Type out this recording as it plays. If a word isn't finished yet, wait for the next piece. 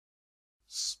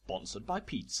Sponsored by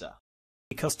pizza.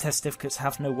 Because test certificates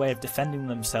have no way of defending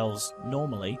themselves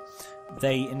normally,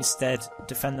 they instead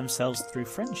defend themselves through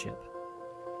friendship.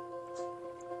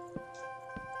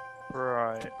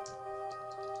 Right.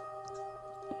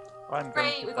 I'm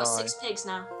Great, going we've to got die. 6 pigs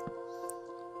now.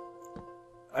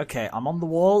 Okay, I'm on the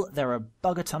wall. There are a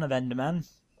bugger ton of Endermen.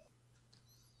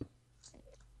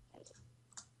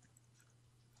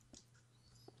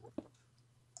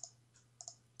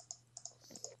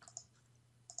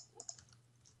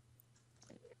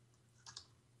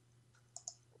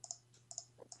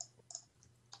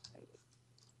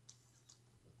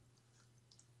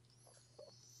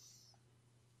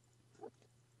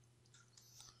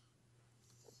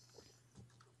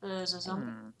 There's a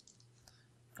zombie.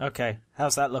 Okay,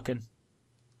 how's that looking?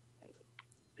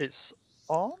 It's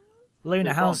on?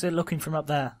 Luna, It's how's on. it looking from up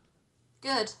there?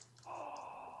 Good.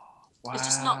 Wow. It's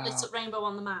just not lit up rainbow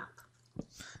on the map.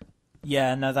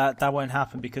 Yeah, no, that won't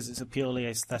happen because it's a purely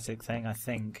aesthetic thing, I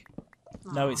think.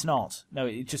 No, it's not. No,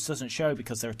 it just doesn't show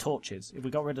because there are torches. If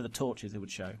we got rid of the torches, it would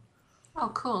show.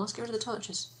 Oh, cool. Let's get rid of the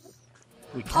torches.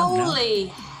 We can now. Holy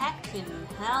heckin'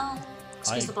 hell.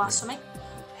 Excuse the blasphemy.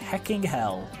 Hecking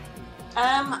hell.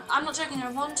 I'm not joking. There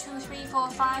are 1, 2, 3, 4,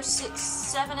 5, 6,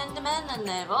 7 Endermen, and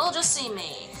they've all just seen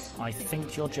me. I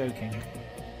think you're joking.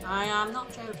 I am not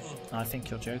joking. I think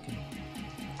you're joking.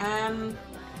 Well,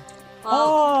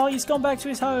 Oh, he's gone back to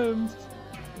his home.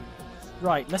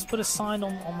 Right, let's put a sign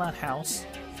on that house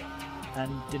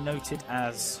and denote it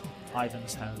as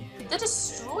Ivan's home. they're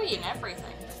destroying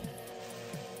everything.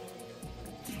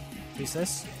 Who's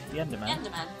this? The Enderman?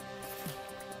 Enderman.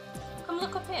 Come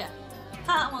look up here.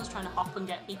 That one's trying to hop and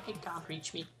get me. Pig can't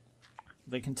reach me.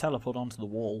 They can teleport onto the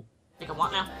wall. They can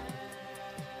what now?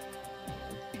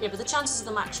 Yeah, but the chances of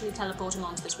them actually teleporting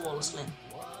onto this wall are slim.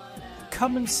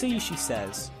 Come and see, she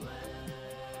says.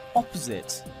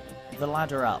 Opposite the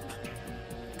ladder up.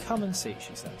 Come and see,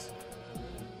 she says.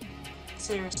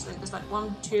 Seriously, there's like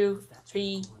 1, 2,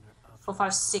 3, 4,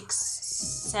 5, 6,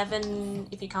 7.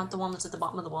 If you count the one that's at the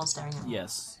bottom of the wall staring at me.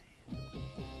 Yes.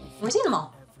 We see them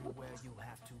all.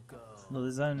 No,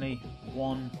 there's only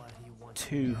 1,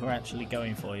 2 who are actually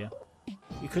going for you.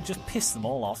 You could just piss them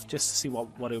all off just to see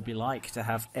what it would be like to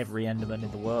have every Enderman in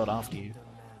the world after you.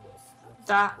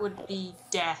 That would be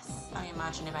death, I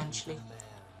imagine, eventually.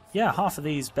 Yeah, half of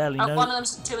these barely know. Oh,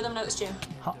 2 of them noticed you.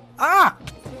 Ah!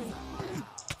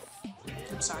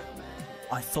 I'm sorry.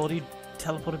 I thought he'd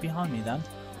teleported behind me then.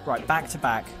 Right, back to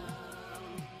back.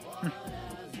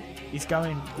 He's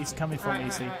coming for me,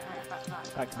 see.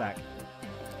 Back to back.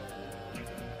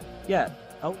 Yeah.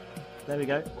 Oh, there we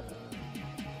go.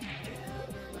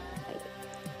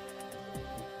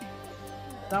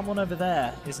 That one over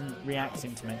there isn't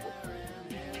reacting to me.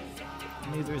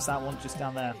 Neither is that one just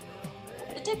down there.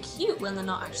 They're cute when they're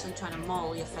not actually trying to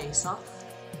maul your face off.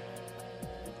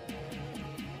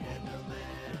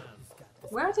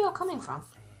 Where are they all coming from?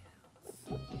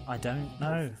 I don't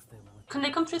know. Can they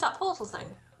come through that portal thing?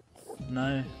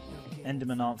 No.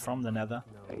 Endermen aren't from the nether.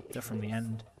 They're from the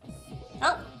end.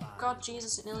 Oh, God,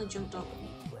 Jesus, it nearly jumped up.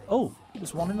 Oh,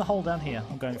 there's one in the hole down here.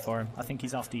 I'm going for him. I think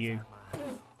he's after you.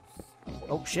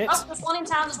 Oh, shit. Oh, there's one in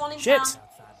town, there's one in Shit! town.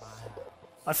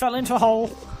 I fell into a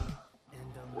hole.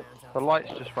 The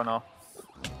lights just went off.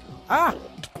 Ah!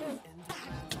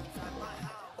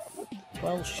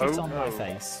 Well, shit Oh, on my no.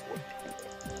 face.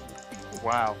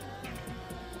 Wow.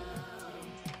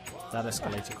 That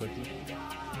escalated quickly.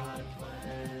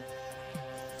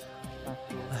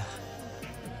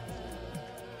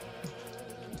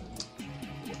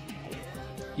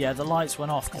 Yeah, the lights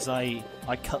went off because I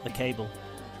cut the cable.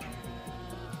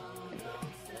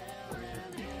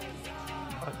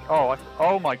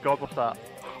 Oh my god, what's that?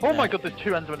 Oh Yeah. my god, there's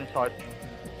 2 Endermen inside.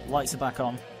 Lights are back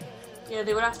on. Yeah,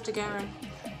 they were after Garen.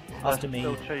 After They're me.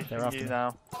 Still chasing They're after you me.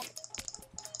 now.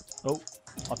 Oh,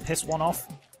 I pissed one off.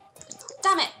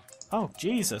 Damn it! Oh,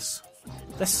 Jesus.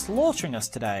 They're slaughtering us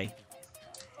today.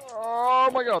 Oh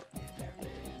my god.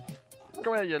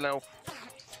 Come here, you little.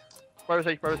 Where is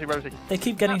he? Where is he? Where is he? They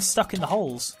keep getting stuck in the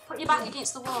holes. Put your back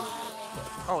against the wall.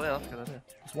 Oh yeah, that's a good idea.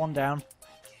 There's one down.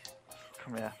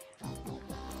 Come here.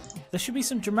 There should be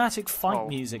some dramatic fight Oh.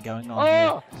 music going on here.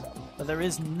 Oh! But there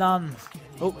is none.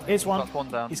 Oh, here's one. That's one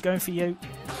down. He's going for you.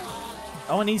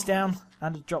 Oh, and he's down.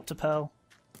 And dropped a pearl.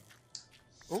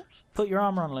 Oops. Put your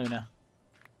armor on, Luna.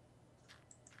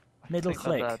 Middle think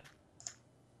they're click. dead.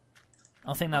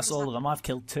 I think that's all of them. I've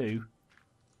killed 2.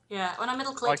 Yeah, when I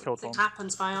middle click, killed it one.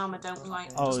 happens. My armor don't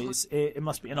like. Oh, doesn't it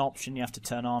must be an option you have to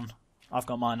turn on. I've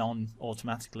got mine on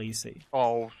automatically, you see.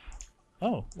 Oh.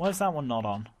 Oh, why is that one not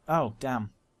on? Oh,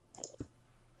 damn.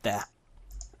 There.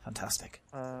 Fantastic.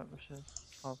 Which is...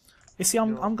 Oh. You see,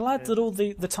 I'm glad that all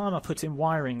the time I put in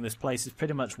wiring this place has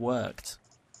pretty much worked.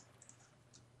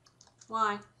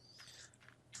 Why?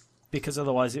 Because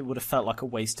otherwise it would have felt like a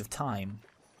waste of time.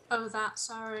 Oh,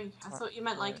 sorry. I thought you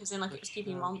meant like as in like it was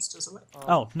keeping monsters away.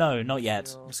 Oh, no, not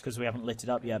yet. It's because we haven't lit it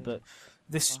up yet. But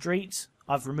this street,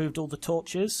 I've removed all the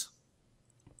torches.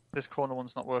 This corner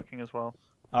one's not working as well.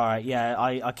 Alright, yeah,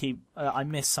 I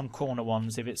miss some corner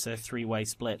ones if it's a 3-way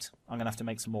split. I'm going to have to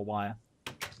make some more wire.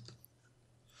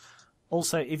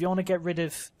 Also, if you want to get rid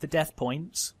of the death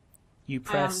points, you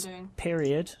press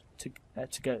period to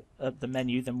go up the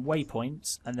menu, then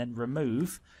waypoints, and then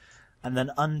remove, and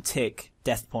then untick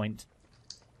death point.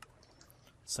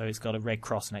 So it's got a red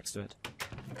cross next to it.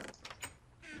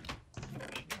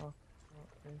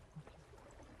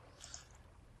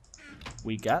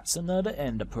 We got another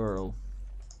ender pearl.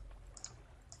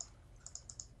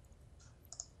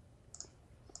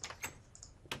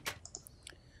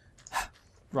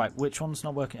 Right, which one's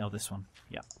not working? Oh, this one.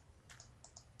 Yeah.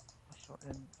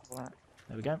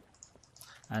 There we go.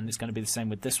 And it's going to be the same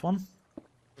with this one.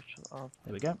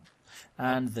 There we go.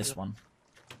 And this one.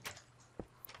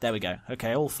 There we go.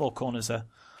 Okay, all 4 corners are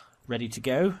ready to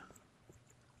go.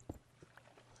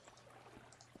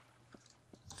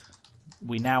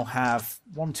 We now have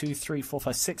 1, 2, 3, 4,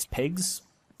 5, 6 pigs.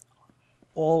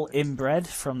 All inbred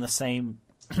from the same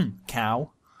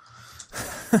cow.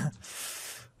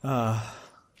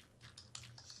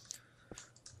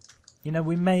 You know,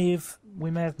 we may have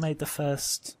made the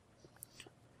first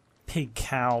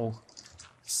pig-cow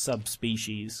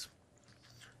subspecies.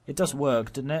 It does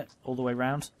work, doesn't it? All the way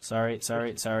round. Sorry.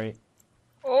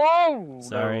 Oh!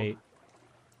 Sorry.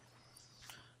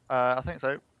 No. I think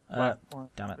so.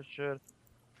 Damn it. Should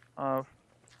have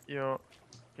you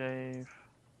gave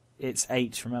It's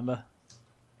 8, remember?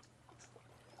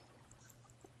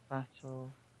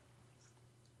 battle.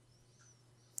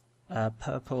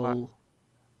 Purple,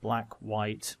 black,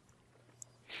 white,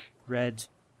 red,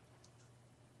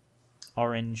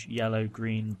 orange, yellow,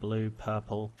 green, blue,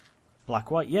 purple, black,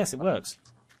 white. Yes, it works.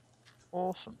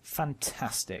 Awesome.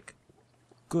 Fantastic.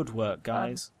 Good work,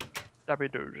 guys. Dabby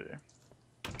doozy.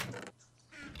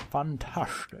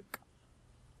 Fantastic.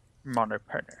 Money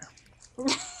penny.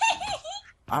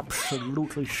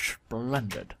 Absolutely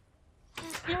splendid.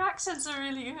 Your accents are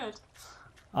really good.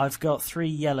 I've got 3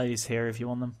 yellows here if you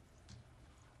want them.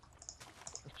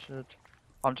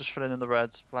 I'm just filling in the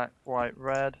reds. Black, white,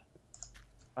 red.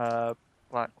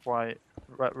 Black, white,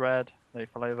 red. No,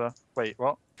 fall over. Wait,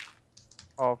 what?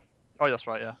 Oh, that's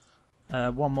right, yeah.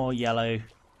 1 more yellow.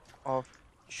 Of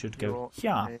should go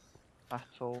here.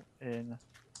 Battle in.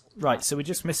 Right, so we're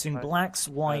just missing blacks,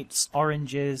 whites,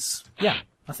 oranges. Yeah,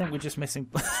 I think we're just missing.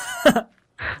 What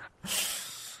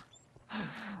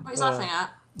are you laughing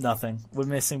at? Nothing. We're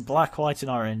missing black, white, and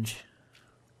orange.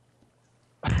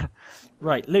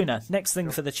 Right, Luna, next thing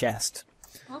for the chest.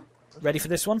 Huh? Ready for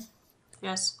this one?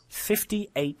 Yes.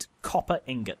 58 copper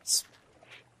ingots.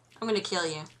 I'm going to kill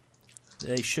you.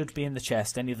 They should be in the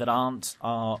chest. Any that aren't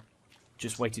are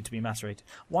just waiting to be macerated.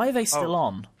 Why are they still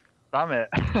on? Damn it.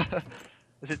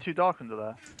 Is it too dark under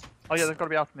there? Oh yeah, they've got to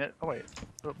be out from it. Oh wait,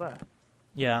 they're up there.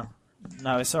 Yeah.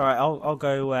 No, it's alright. I'll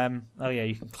go... Oh yeah,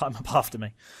 you can climb up after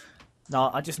me.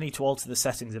 No, I just need to alter the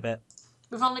settings a bit.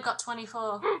 We've only got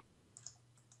 24.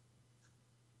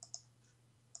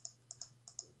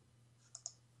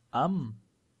 Oh,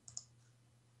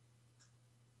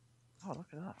 look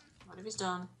at that. What have you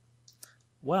done?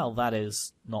 Well, that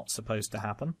is not supposed to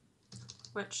happen.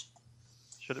 Which?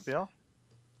 Should it be off?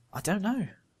 I don't know.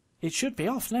 It should be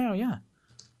off now, yeah.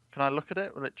 Can I look at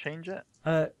it? Will it change it?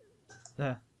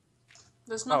 There.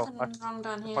 There's nothing wrong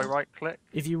down here. If I right-click?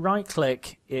 If you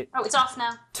right-click, it Oh, it's off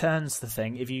now. turns the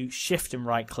thing. If you shift and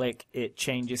right-click, it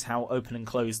changes how open and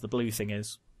closed the blue thing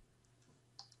is.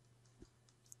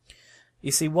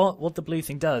 You see, what the blue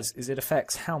thing does is it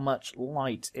affects how much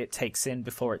light it takes in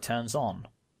before it turns on.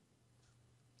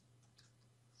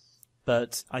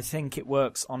 But I think it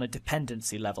works on a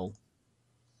dependency level.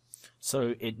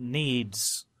 So it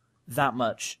needs that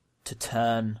much to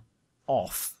turn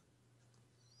off.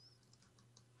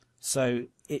 So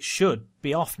it should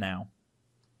be off now.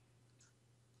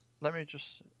 Let me just...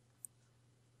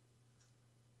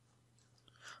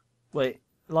 Wait,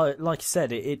 like you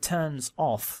said, it turns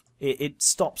off. It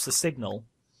stops the signal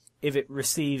if it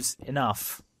receives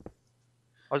enough.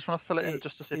 I just want to fill it in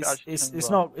just to see if it actually it's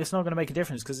not going to make a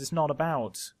difference because it's not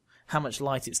about how much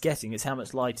light it's getting, it's how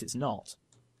much light it's not.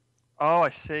 Oh,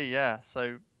 I see, yeah.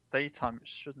 So daytime it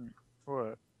shouldn't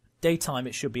work. Daytime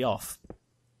it should be off.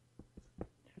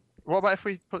 What about if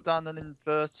we put down an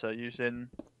inverter using...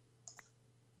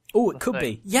 Oh, it could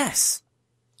be. Yes!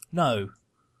 No.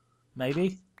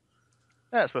 maybe?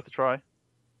 Yeah, it's worth a try.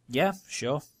 Yeah,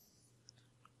 sure.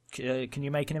 Can you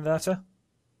make an inverter?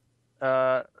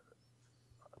 I'll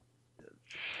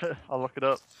look it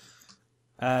up.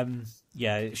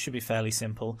 Yeah, it should be fairly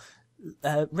simple.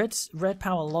 Red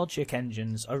Power logic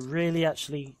engines are really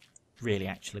actually,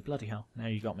 bloody hell, now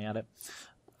you got me at it.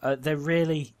 They're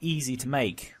really easy to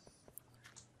make.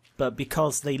 But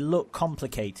because they look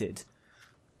complicated,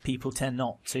 people tend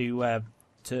not to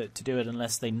do it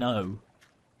unless they know.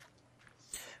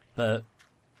 But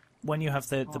when you have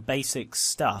the basic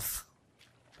stuff,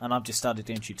 and I've just started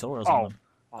doing tutorials on them.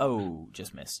 Oh,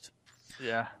 just missed.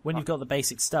 Yeah. When you've got the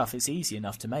basic stuff, it's easy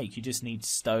enough to make. You just need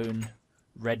stone,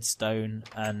 redstone,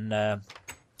 and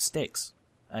sticks.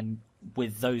 And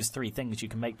with those three things, you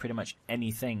can make pretty much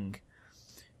anything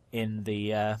in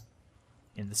the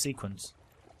sequence.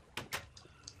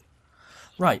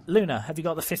 Right, Luna, have you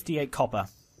got the 58 copper?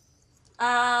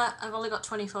 I've only got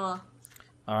 24.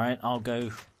 Alright, I'll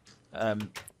go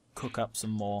cook up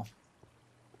some more.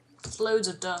 It's loads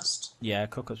of dust. Yeah,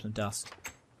 cook up some dust.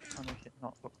 I make it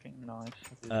not looking nice.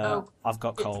 I've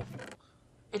got coal.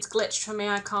 It's glitched for me.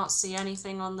 I can't see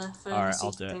anything on the further Alright,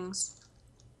 I'll do it. things.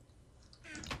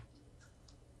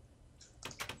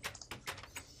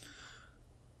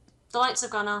 The lights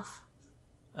have gone off.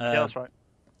 Yeah, that's right.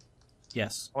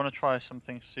 Yes. I want to try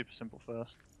something super simple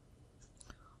first.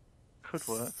 Could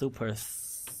work. Super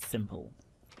simple.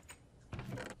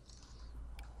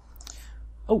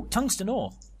 Oh, tungsten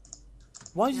ore.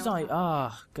 Why did I...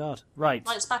 Ah, God. Right.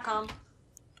 Lights back on.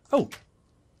 Oh.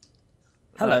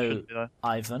 Hello, should be there.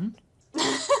 Ivan. He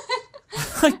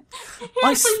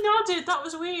actually nodded. That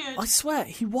was weird. I swear,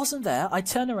 he wasn't there. I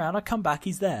turn around, I come back,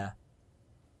 he's there.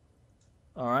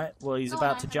 Alright, well, he's Go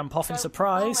about on, to Ivan. jump off in Go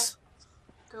surprise.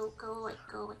 Go away.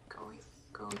 Go away.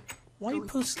 Why are you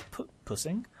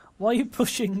pushing? Why are you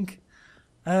pushing...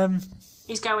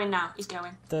 He's going now. He's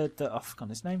going. I've forgotten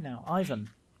his name now. Ivan.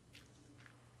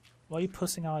 Why are you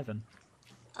pushing Ivan?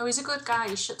 Oh, he's a good guy.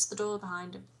 He shuts the door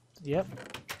behind him. Yep.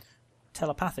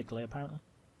 Telepathically, apparently.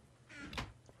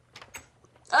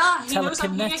 Ah, he knows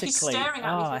I'm here. He's Telekinetically. staring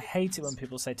at me. I hate it when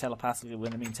people say telepathically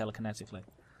when they mean telekinetically.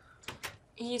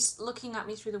 He's looking at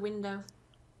me through the window.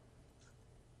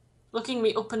 Looking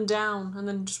me up and down, and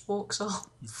then just walks off.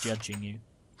 He's judging you.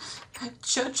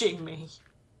 Judging me.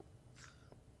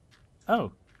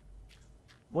 Oh.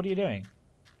 What are you doing?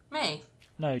 Me?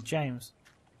 No, James.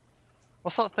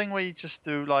 What's that thing where you just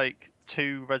do like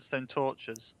 2 redstone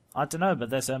torches? I don't know, but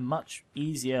there's a much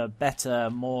easier, better,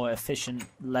 more efficient,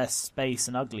 less space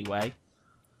and ugly way.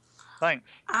 Thanks.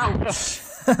 Ouch.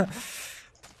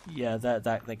 Yeah,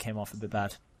 that came off a bit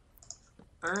bad.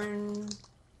 Burn.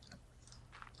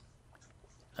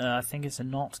 I think it's a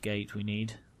NOT gate we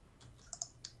need.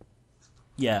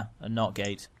 Yeah, a NOT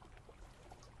gate.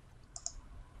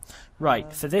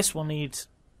 Right, for this we'll need...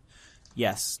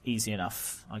 Yes, easy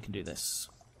enough. I can do this.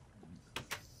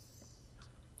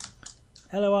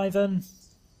 Hello, Ivan.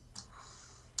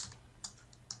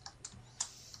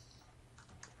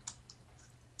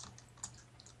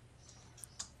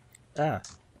 Ah.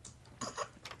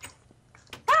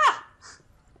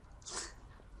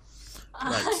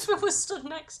 Right. Ivan was stood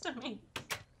next to me.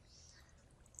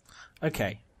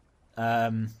 Okay.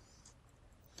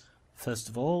 First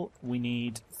of all, we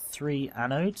need 3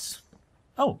 anodes.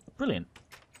 Oh, brilliant.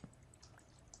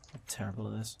 I'm terrible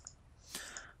at this.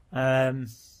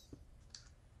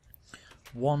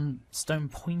 1 stone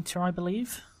pointer, I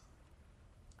believe.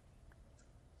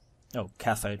 Oh,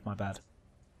 cathode, my bad.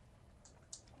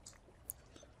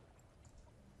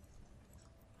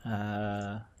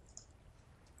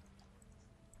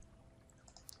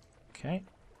 Okay.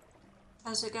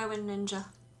 How's it going, Ninja?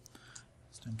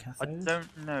 Stone I cathode.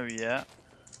 don't know yet.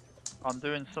 I'm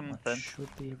doing something. That should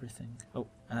be everything. Oh,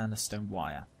 and a stone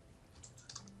wire.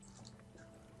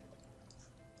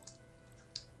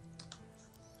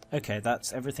 Okay,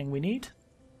 that's everything we need.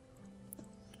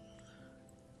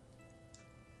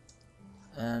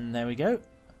 And there we go.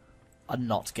 A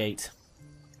NOT gate.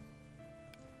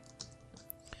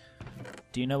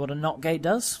 Do you know what a NOT gate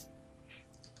does?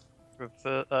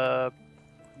 No,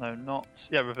 not.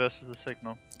 Yeah, reverses the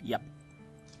signal. Yep.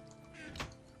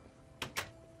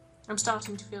 I'm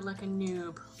starting to feel like a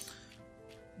noob.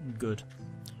 Good.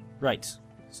 Right.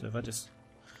 So if I just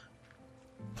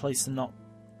place the NOT...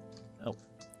 Oh.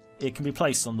 It can be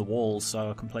placed on the walls,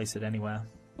 so I can place it anywhere.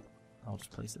 I'll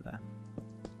just place it there.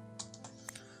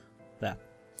 There.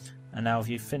 And now if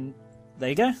you there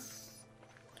you go.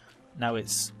 Now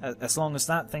it's... As long as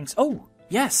that thing's... Oh!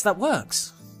 Yes, that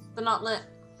works! They're not lit.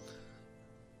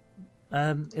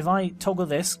 If I toggle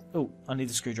this... Oh, I need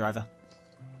a screwdriver.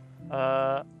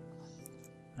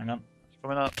 Hang on. It's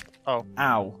coming up. Oh.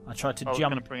 Ow. I tried to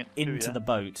jump bring it into the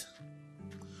boat.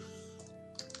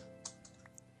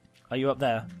 Are you up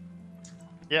there?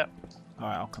 Yep.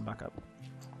 Alright, I'll come back up.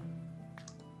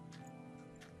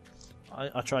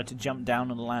 I tried to jump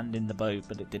down and land in the boat,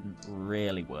 but it didn't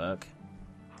really work.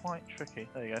 Quite tricky.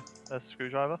 There you go. There's a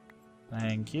screwdriver.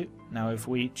 Thank you. Now if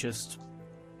we just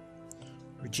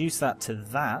reduce that to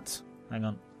that... Hang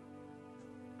on.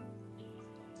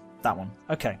 That one.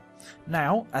 Okay.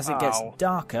 Now, as it gets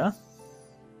darker,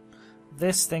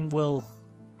 this thing will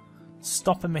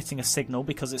stop emitting a signal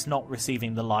because it's not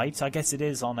receiving the light. I guess it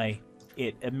is on a...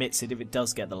 It emits it if it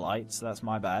does get the light, so that's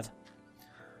my bad.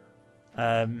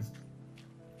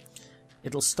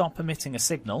 It'll stop emitting a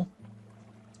signal,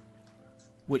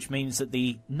 which means that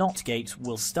the NOT gate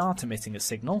will start emitting a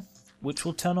signal, which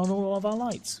will turn on all of our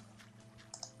lights.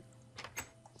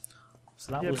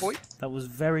 So that was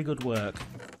very good work.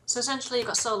 So essentially you've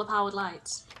got solar powered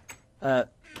lights?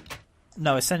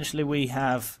 No, essentially we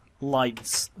have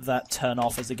lights that turn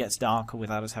off as it gets darker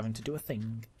without us having to do a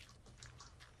thing.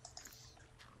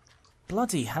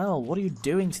 Bloody hell, what are you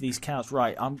doing to these cows?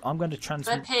 Right, I'm going to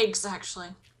transmit... They're pigs, actually.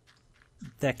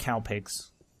 They're cow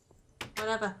pigs.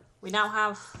 Whatever. We now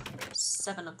have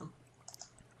 7 of them.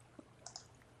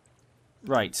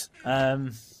 Right.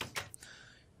 Can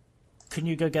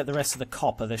you go get the rest of the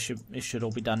copper? It should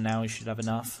all be done now. You should have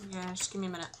enough. Yeah, just give me a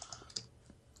minute.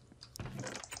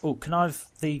 Oh, can I have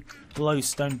the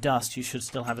glowstone dust? You should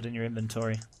still have it in your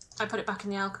inventory. I put it back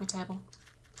in the alchemy table.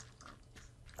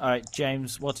 Alright,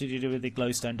 James, what did you do with the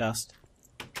glowstone dust?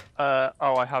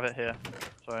 I have it here.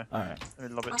 Sorry. Alright.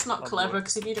 That's not clever,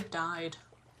 because if you'd have died...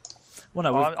 Well,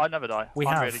 no, I never die.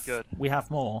 I'm really good. We have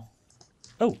more.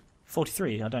 Oh,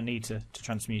 43. I don't need to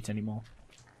transmute anymore.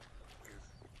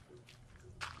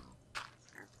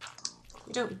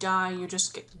 You don't die, you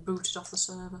just get booted off the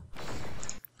server.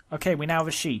 Okay, we now have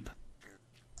a sheep.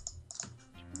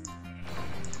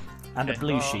 And a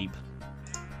blue sheep.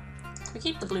 We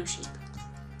keep the blue sheep.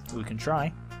 We can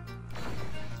try.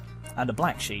 And a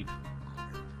black sheep.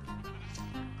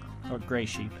 Or a grey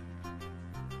sheep.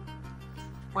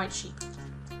 White sheep.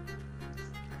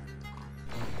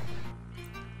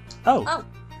 Oh! Oh!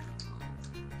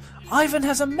 Ivan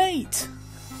has a mate!